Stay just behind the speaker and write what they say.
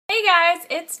guys,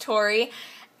 it's Tori,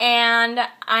 and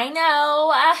I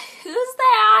know, who's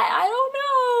that? I don't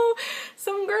know.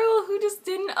 Some girl who just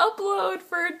didn't upload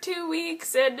for 2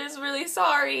 weeks and is really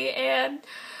sorry, and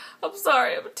I'm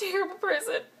sorry, I'm a terrible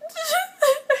person.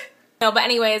 No, but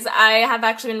anyways, I have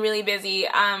actually been really busy.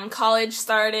 College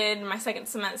started, my second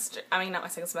semester, not my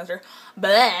second semester,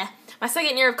 bleh. My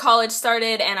second year of college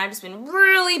started, and I've just been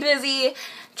really busy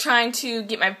trying to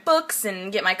get my books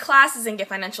and get my classes and get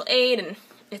financial aid, and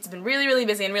it's been really, really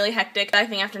busy and really hectic, one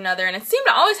thing after another, and it seemed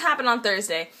to always happen on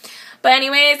Thursday. But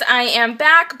anyways, I am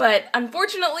back, but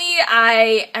unfortunately,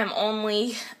 I am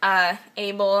only I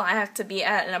have to be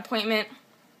at an appointment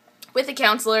with a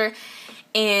counselor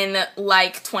in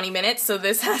like 20 minutes, so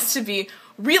this has to be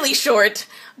really short,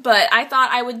 but I thought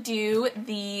I would do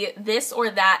the this or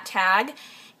that tag,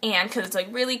 and because it's like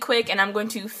really quick, and I'm going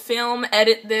to film,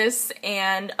 edit this,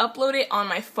 and upload it on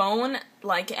my phone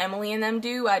like Emily and them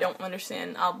do. I don't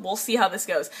understand. We'll see how this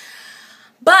goes.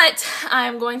 But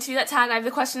I'm going to do that tag. I have the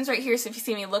questions right here, so if you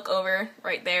see me look over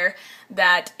right there,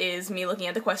 that is me looking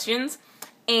at the questions.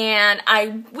 And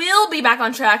I will be back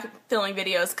on track filming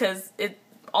videos because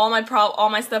all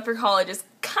my stuff for college is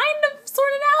kind of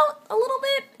sorted out a little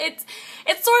bit.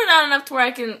 It's sorted out enough to where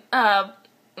I can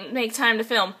make time to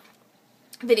film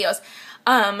videos.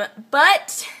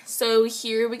 So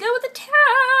here we go with the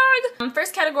tag.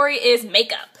 First category is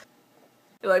makeup.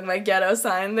 You like my ghetto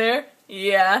sign there?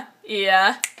 Yeah,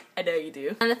 I know you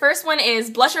do. And the first one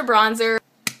is blush or bronzer.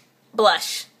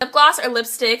 Blush. Lip gloss or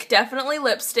lipstick? Definitely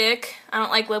lipstick. I don't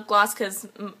like lip gloss because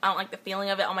I don't like the feeling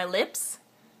of it on my lips.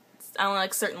 I only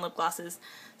like certain lip glosses,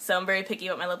 so I'm very picky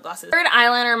about my lip glosses. Third,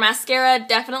 eyeliner or mascara?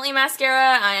 Definitely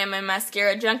mascara. I am a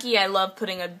mascara junkie. I love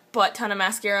putting a butt ton of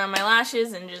mascara on my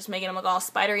lashes and just making them look all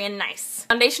spidery and nice.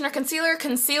 Foundation or concealer?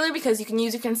 Concealer, because you can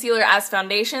use your concealer as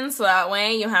foundation, so that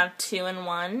way you have 2 in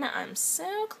 1. I'm so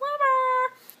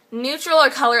clever. Neutral or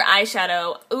color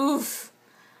eyeshadow? Oof.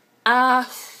 I'd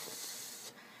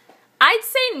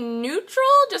say neutral,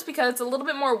 just because it's a little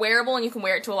bit more wearable and you can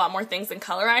wear it to a lot more things than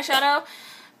color eyeshadow.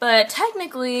 But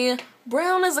technically,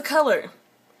 brown is a color.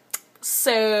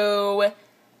 So,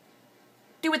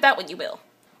 do with that what you will.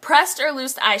 Pressed or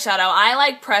loose eyeshadow? I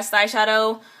like pressed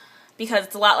eyeshadow because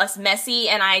it's a lot less messy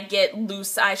and I get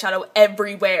loose eyeshadow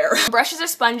everywhere. Brushes or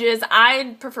sponges?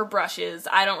 I prefer brushes.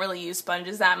 I don't really use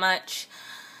sponges that much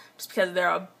just because they're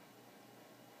a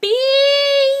bitch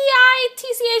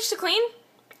to clean.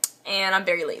 And I'm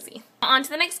very lazy. On to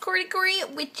the next category,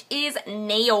 which is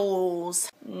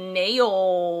nails.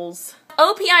 Nails.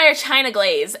 OPI or China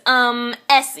Glaze?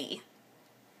 Essie.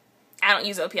 I don't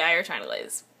use OPI or China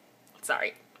Glaze.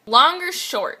 Sorry. Long or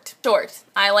short? Short.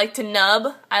 I like to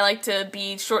nub. I like to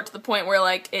be short to the point where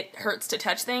like it hurts to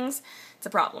touch things. It's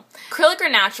a problem. Acrylic or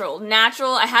natural?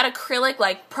 Natural. I had acrylic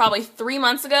like probably 3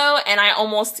 months ago and I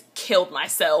almost killed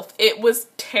myself. It was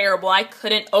terrible. I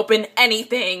couldn't open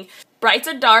anything. Brights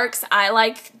or darks? I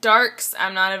like darks.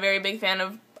 I'm not a very big fan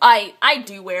of, I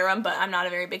do wear them, but I'm not a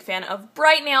very big fan of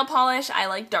bright nail polish. I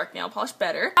like dark nail polish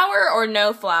better. Flower or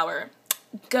no flower?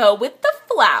 Go with the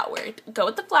flower. Go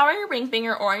with the flower on your ring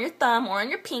finger or on your thumb or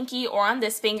on your pinky or on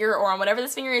this finger or on whatever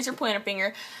this finger is, your pointer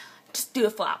finger. Just do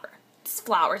a flower. There's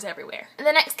flowers everywhere. And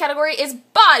the next category is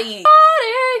body.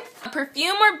 Body!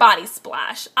 Perfume or body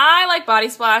splash? I like body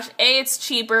splash. A, it's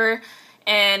cheaper,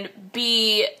 and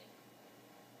B,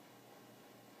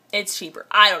 it's cheaper.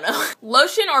 I don't know.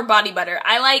 Lotion or body butter?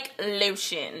 I like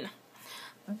lotion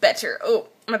better. Oh,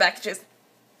 my back itches.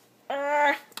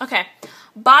 Okay.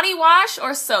 Body wash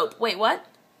or soap? Wait, what?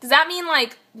 Does that mean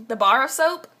like the bar of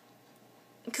soap?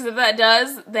 Because if that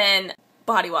does, then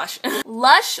body wash.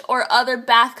 Lush or other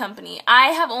bath company?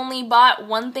 I have only bought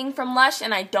one thing from Lush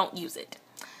and I don't use it.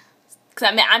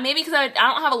 Maybe because I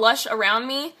don't have a Lush around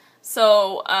me,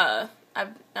 so I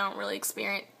don't really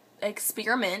experiment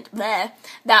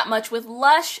that much with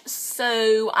Lush,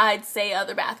 so I'd say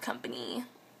other bath company.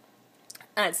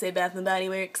 I'd say Bath & Body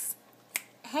Works.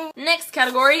 Next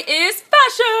category is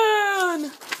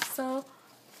fashion! So,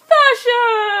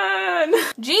 fashion!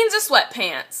 Jeans or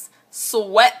sweatpants?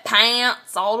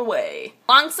 Sweatpants all the way.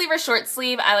 Long sleeve or short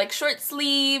sleeve? I like short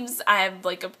sleeves. I have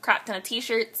like a crap ton of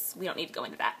t-shirts. We don't need to go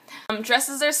into that.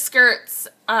 Dresses or skirts?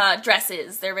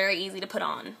 Dresses. They're very easy to put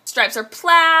on. Stripes or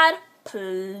plaid?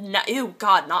 Ew,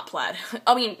 God, not plaid.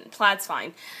 I mean, plaid's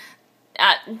fine.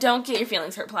 Don't get your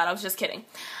feelings hurt, plaid. I was just kidding.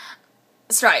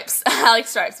 Stripes. I like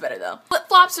stripes better, though.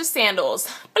 Flip-flops or sandals?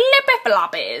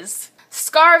 Flippy-floppies.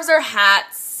 Scarves or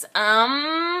hats?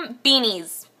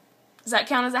 Beanies. Does that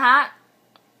count as a hat?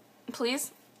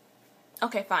 Please?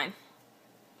 Okay, fine.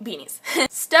 beanies.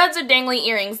 Studs or dangly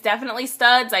earrings? Definitely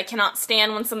studs. I cannot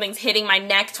stand when something's hitting my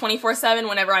neck 24/7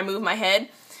 whenever I move my head.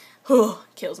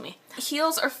 Kills me.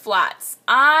 Heels or flats?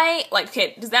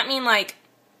 Okay, does that mean like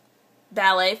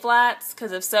ballet flats?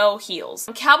 Because if so, heels.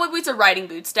 Cowboy boots or riding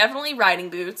boots? Definitely riding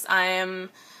boots. I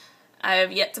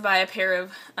have yet to buy a pair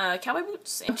of cowboy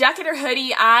boots. Jacket or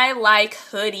hoodie? I like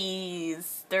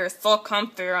hoodies. They're so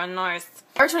comfy and nice.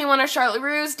 Forever 21 or Charlotte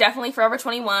Russe? Definitely Forever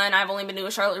 21. I've only been to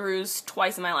a Charlotte Russe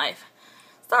twice in my life.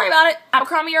 Sorry about it.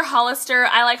 Abercrombie or Hollister?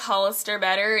 I like Hollister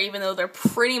better, even though they're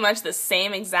pretty much the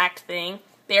same exact thing.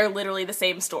 They are literally the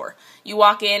same store. You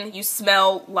walk in, you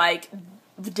smell like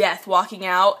death walking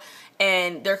out,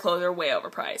 and their clothes are way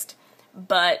overpriced.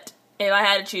 But if I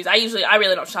had to choose, I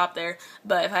really don't shop there,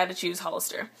 but if I had to choose,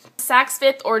 Hollister. Saks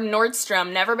Fifth or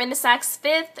Nordstrom? Never been to Saks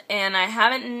Fifth, and I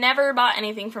haven't never bought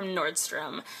anything from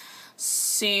Nordstrom.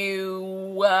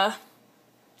 So,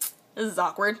 this is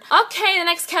awkward. Okay, the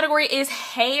next category is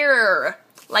hair.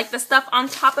 Like the stuff on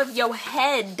top of your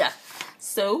head.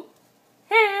 So,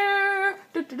 hair.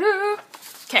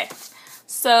 Okay.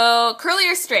 So, curly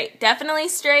or straight? Definitely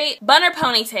straight. Bun or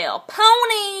ponytail?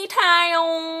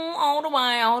 Ponytail! All the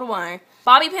way, all the way.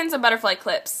 Bobby pins or butterfly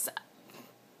clips?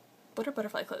 What are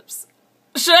butterfly clips?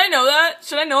 Should I know that?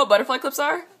 Should I know what butterfly clips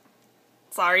are?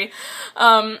 Sorry.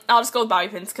 I'll just go with bobby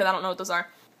pins because I don't know what those are.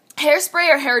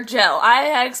 Hairspray or hair gel? I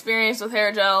had experience with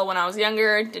hair gel when I was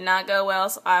younger. Did not go well,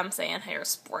 so I'm saying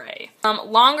hairspray.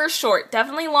 Long or short?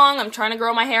 Definitely long. I'm trying to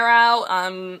grow my hair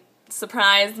out.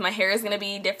 Surprised my hair is going to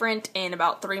be different in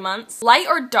about 3 months. Light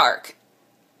or dark?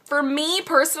 For me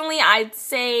personally, I'd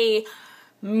say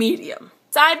medium.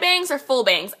 Side bangs or full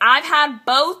bangs? I've had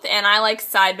both and I like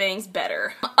side bangs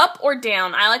better. Up or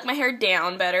down? I like my hair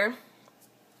down better.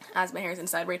 As my hair is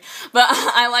inside braid. But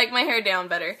I like my hair down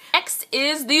better. Next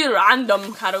is the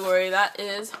random category. That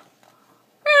is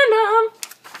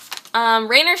random.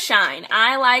 Rain or shine?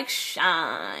 I like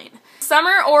shine.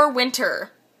 Summer or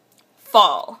winter?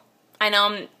 Fall. I know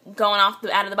I'm going out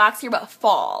of the box here, but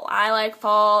fall. I like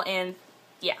fall, and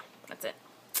yeah, that's it.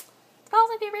 Fall's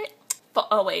my favorite.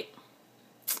 Oh, wait.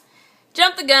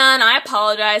 Jump the gun. I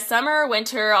apologize. Summer or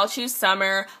winter? I'll choose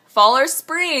summer. Fall or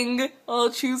spring?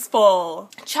 I'll choose fall.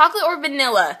 Chocolate or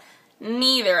vanilla?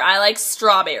 Neither. I like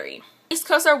strawberry. East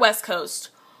Coast or West Coast?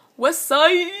 West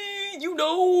side. You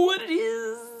know what it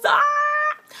is.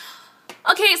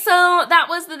 Okay, so that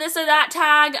was the this or that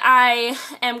tag. I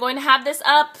am going to have this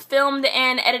up, filmed,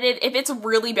 and edited. If it's a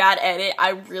really bad edit, I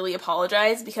really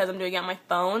apologize because I'm doing it on my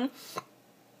phone.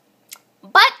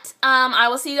 But, I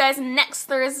will see you guys next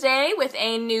Thursday with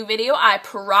a new video. I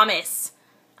promise.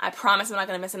 I promise I'm not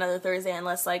going to miss another Thursday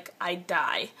unless, like, I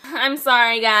die. I'm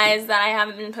sorry, guys, that I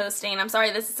haven't been posting. I'm sorry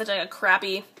this is such a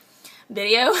crappy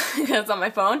video because it's on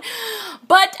my phone.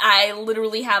 But I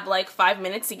literally have, like, 5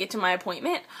 minutes to get to my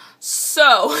appointment.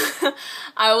 So,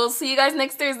 I will see you guys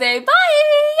next Thursday. Bye!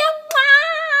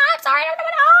 I'm sorry.